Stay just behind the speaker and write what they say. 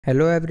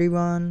Hello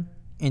everyone,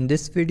 in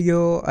this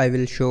video I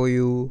will show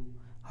you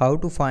how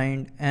to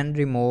find and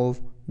remove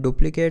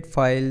duplicate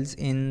files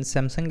in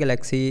Samsung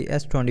Galaxy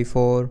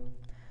S24.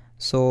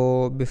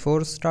 So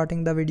before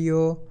starting the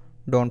video,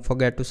 don't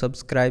forget to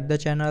subscribe the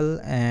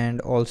channel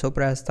and also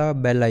press the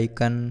bell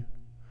icon.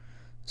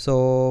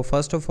 So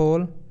first of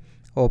all,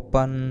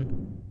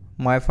 open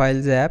My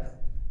Files app.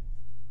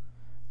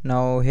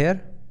 Now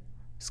here,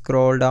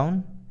 scroll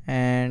down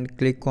and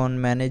click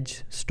on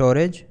Manage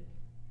Storage,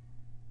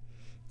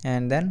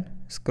 and then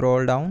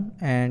scroll down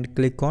and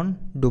click on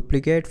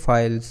Duplicate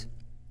Files.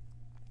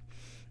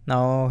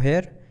 Now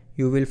here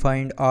you will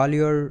find all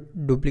your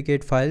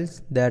duplicate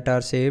files that are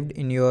saved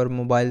in your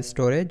mobile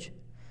storage.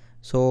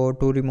 So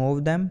to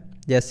remove them,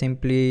 just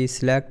simply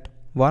select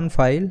one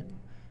file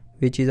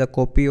which is a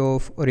copy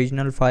of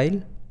original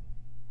file,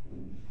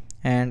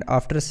 and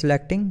after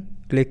selecting,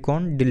 click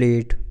on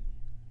Delete.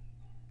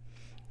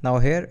 Now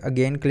here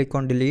again click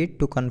on Delete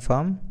to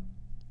confirm,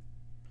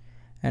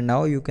 and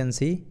now you can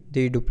see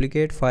the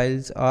duplicate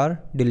files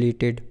are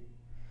deleted.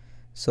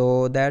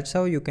 So that's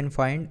how you can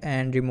find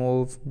and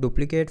remove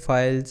duplicate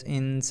files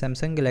in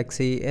Samsung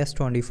Galaxy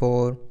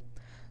S24.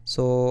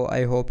 So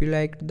I hope you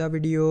liked the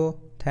video.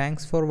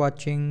 Thanks for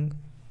watching.